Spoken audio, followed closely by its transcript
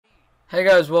Hey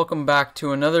guys, welcome back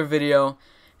to another video,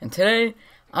 and today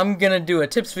I'm gonna do a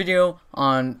tips video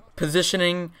on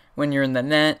positioning when you're in the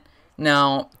net.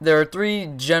 Now, there are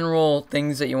three general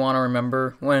things that you want to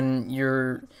remember when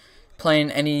you're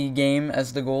playing any game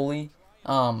as the goalie.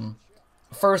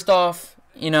 First off,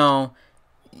 you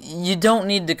don't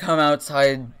need to come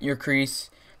outside your crease,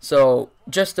 so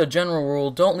just a general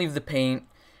rule, don't leave the paint.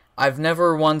 I've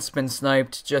never once been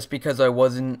sniped just because I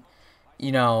wasn't,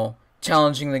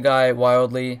 challenging the guy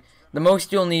wildly. The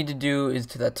most you'll need to do is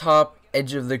to the top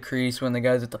edge of the crease when the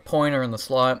guy's at the point or in the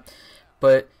slot,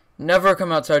 but never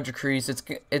come outside your crease.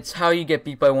 It's how you get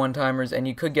beat by one-timers, and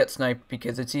you could get sniped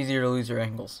because it's easier to lose your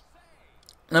angles.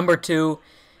 Number two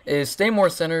is stay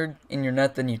more centered in your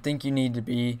net than you think you need to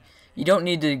be. You don't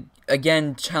need to,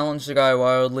 again, challenge the guy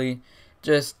wildly.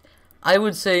 Just, I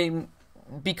would say,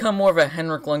 become more of a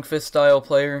Henrik Lundqvist style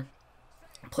player.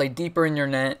 Play deeper in your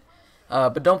net.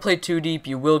 But don't play too deep,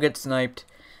 you will get sniped,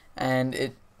 and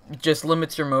it just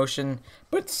limits your motion,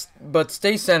 but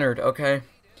stay centered, okay?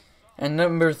 And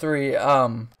number three,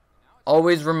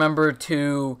 always remember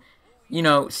to,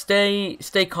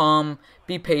 stay calm,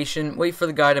 be patient, wait for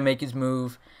the guy to make his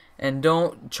move, and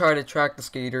don't try to track the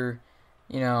skater,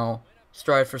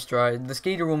 stride for stride. The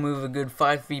skater will move a good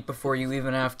 5 feet before you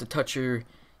even have to touch your,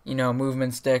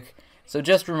 movement stick, so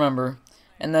just remember.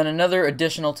 And then another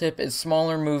additional tip is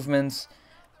smaller movements,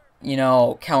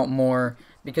 count more.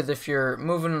 Because if you're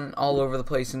moving all over the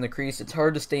place in the crease, it's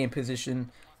hard to stay in position.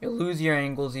 You'll lose your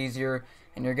angles easier,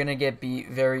 and you're going to get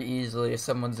beat very easily if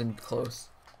someone's in close.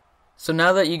 So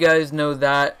now that you guys know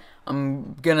that,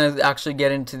 I'm going to actually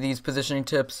get into these positioning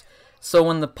tips. So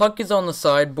when the puck is on the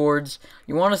sideboards,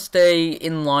 you want to stay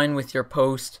in line with your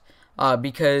post.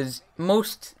 Because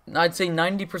I'd say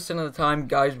 90% of the time,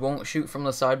 guys won't shoot from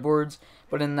the sideboards,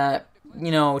 but in that,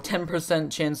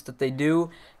 10% chance that they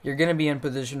do, you're going to be in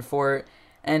position for it.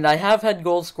 And I have had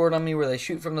goals scored on me where they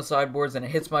shoot from the sideboards and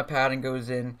it hits my pad and goes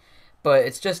in, but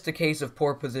it's just a case of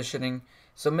poor positioning.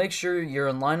 So make sure you're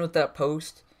in line with that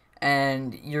post,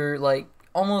 and you're,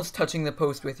 almost touching the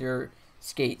post with your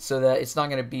skate so that it's not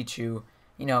going to beat you.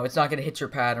 It's not going to hit your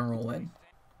pad and roll in.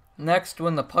 Next,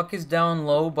 when the puck is down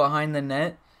low behind the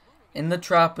net, in the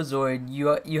trapezoid,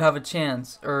 you have a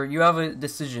chance, or you have a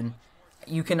decision.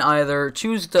 You can either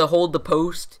choose to hold the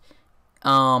post,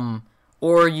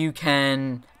 or you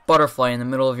can butterfly in the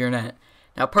middle of your net.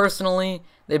 Now, personally,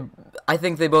 I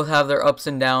think they both have their ups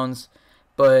and downs,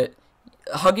 but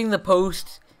hugging the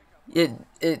post, it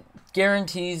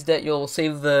guarantees that you'll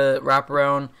save the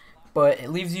wraparound, but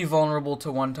it leaves you vulnerable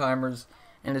to one-timers,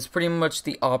 and it's pretty much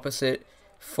the opposite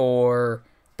for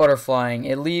butterflying.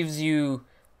 It leaves you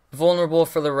vulnerable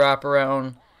for the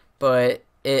wraparound, but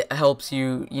it helps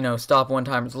you, stop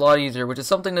one-timers a lot easier, which is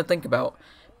something to think about,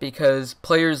 because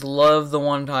players love the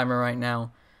one-timer right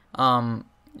now.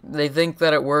 They think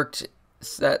that it worked,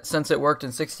 that since it worked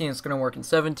in 16, it's going to work in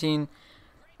 17.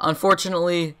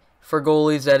 Unfortunately, for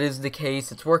goalies, that is the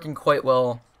case. It's working quite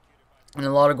well, and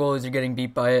a lot of goalies are getting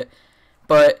beat by it.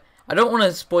 But I don't want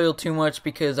to spoil too much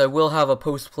because I will have a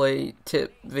post-play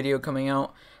tip video coming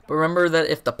out. But remember that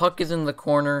if the puck is in the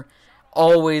corner,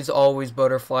 always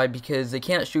butterfly, because they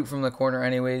can't shoot from the corner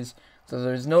anyways. So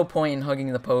there's no point in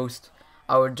hugging the post.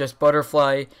 I would just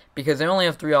butterfly, because they only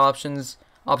have three options.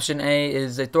 Option A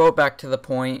is they throw it back to the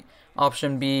point.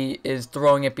 Option B is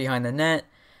throwing it behind the net.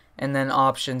 And then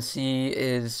option C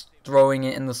is throwing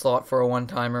it in the slot for a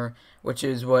one-timer, which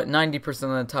is what 90%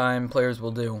 of the time players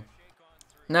will do.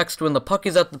 Next, when the puck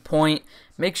is at the point,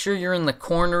 make sure you're in the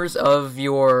corners of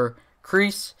your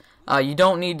crease. You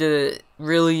don't need to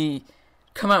really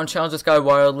come out and challenge this guy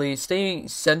wildly. Stay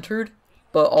centered,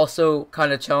 but also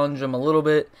kind of challenge him a little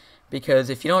bit, because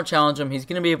if you don't challenge him, he's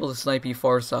going to be able to snipe you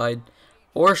far side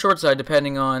or short side,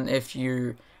 depending on if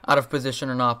you're out of position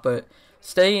or not. But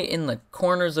stay in the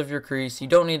corners of your crease. You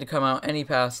don't need to come out any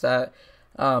past that.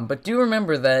 But do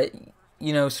remember that,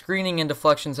 screening and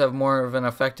deflections have more of an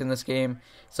effect in this game,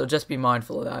 so just be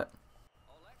mindful of that.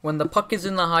 When the puck is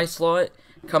in the high slot,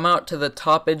 come out to the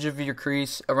top edge of your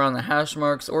crease around the hash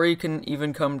marks, or you can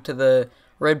even come to the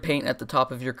red paint at the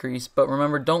top of your crease. But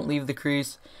remember, don't leave the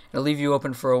crease. It'll leave you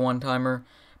open for a one-timer.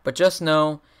 But just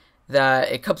know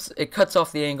that it cuts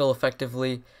off the angle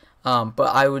effectively. But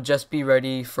I would just be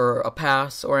ready for a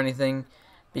pass or anything,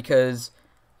 because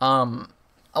a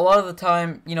lot of the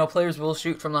time, players will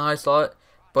shoot from the high slot,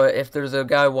 but if there's a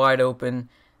guy wide open,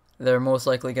 they're most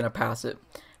likely going to pass it.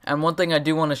 And one thing I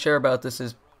do want to share about this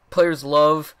is players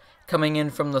love coming in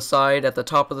from the side at the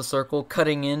top of the circle,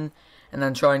 cutting in, and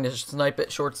then trying to snipe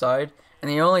it short side. And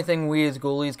the only thing we as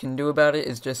goalies can do about it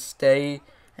is just stay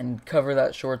and cover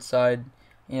that short side,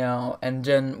 and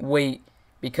then wait,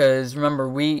 because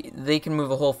remember, they can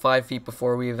move a whole 5 feet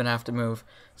before we even have to move.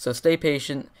 So stay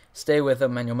patient, stay with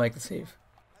them, and you'll make the save.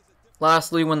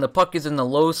 Lastly, when the puck is in the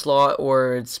low slot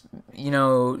or it's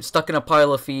stuck in a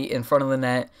pile of feet in front of the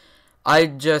net,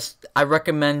 I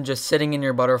recommend just sitting in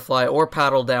your butterfly or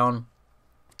paddle down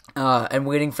and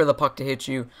waiting for the puck to hit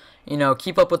you.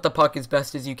 Keep up with the puck as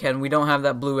best as you can. We don't have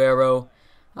that blue arrow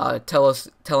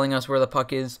telling us where the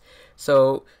puck is.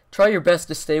 So try your best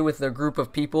to stay with a group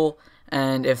of people,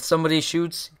 and if somebody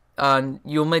shoots,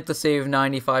 you'll make the save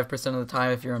 95% of the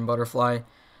time if you're in butterfly.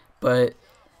 But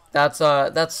that's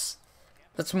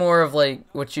more of like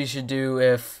what you should do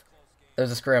if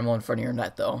there's a scramble in front of your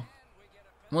net, though.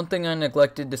 One thing I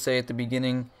neglected to say at the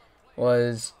beginning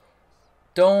was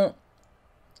don't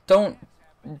think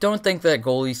that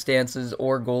goalie stances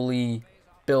or goalie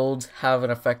builds have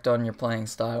an effect on your playing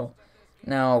style.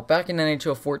 Now, back in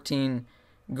NHL 14,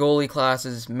 goalie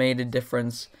classes made a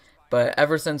difference, but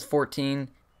ever since 14,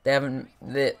 they haven't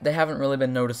really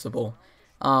been noticeable.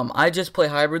 I just play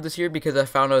hybrid this year because I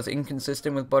found I was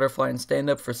inconsistent with butterfly and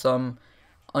stand-up for some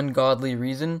ungodly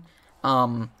reason.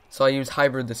 So I use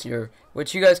hybrid this year,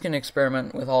 which you guys can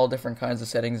experiment with all different kinds of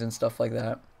settings and stuff like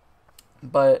that.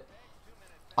 But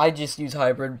I just use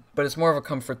hybrid, but it's more of a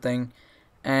comfort thing.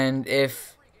 And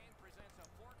if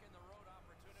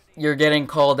you're getting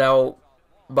called out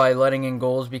by letting in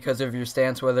goals because of your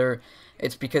stance, whether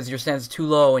it's because your stance is too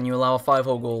low and you allow a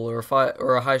 5-hole goal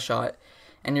or a high shot,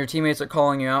 and your teammates are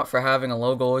calling you out for having a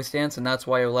low goalie stance and that's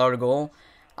why you allowed a goal,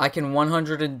 I can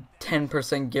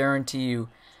 110% guarantee you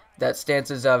that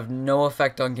stances have no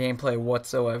effect on gameplay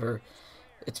whatsoever.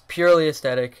 It's purely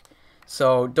aesthetic.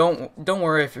 So don't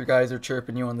worry if your guys are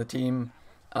chirping you on the team.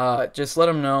 Just let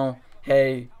them know,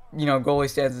 hey, goalie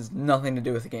stance has nothing to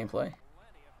do with the gameplay.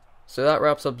 So that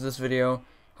wraps up this video.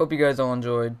 Hope you guys all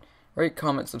enjoyed. Rate,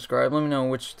 comment, subscribe. Let me know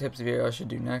which tips video I should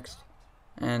do next.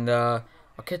 And I'll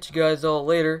catch you guys all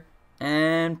later.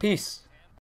 And peace.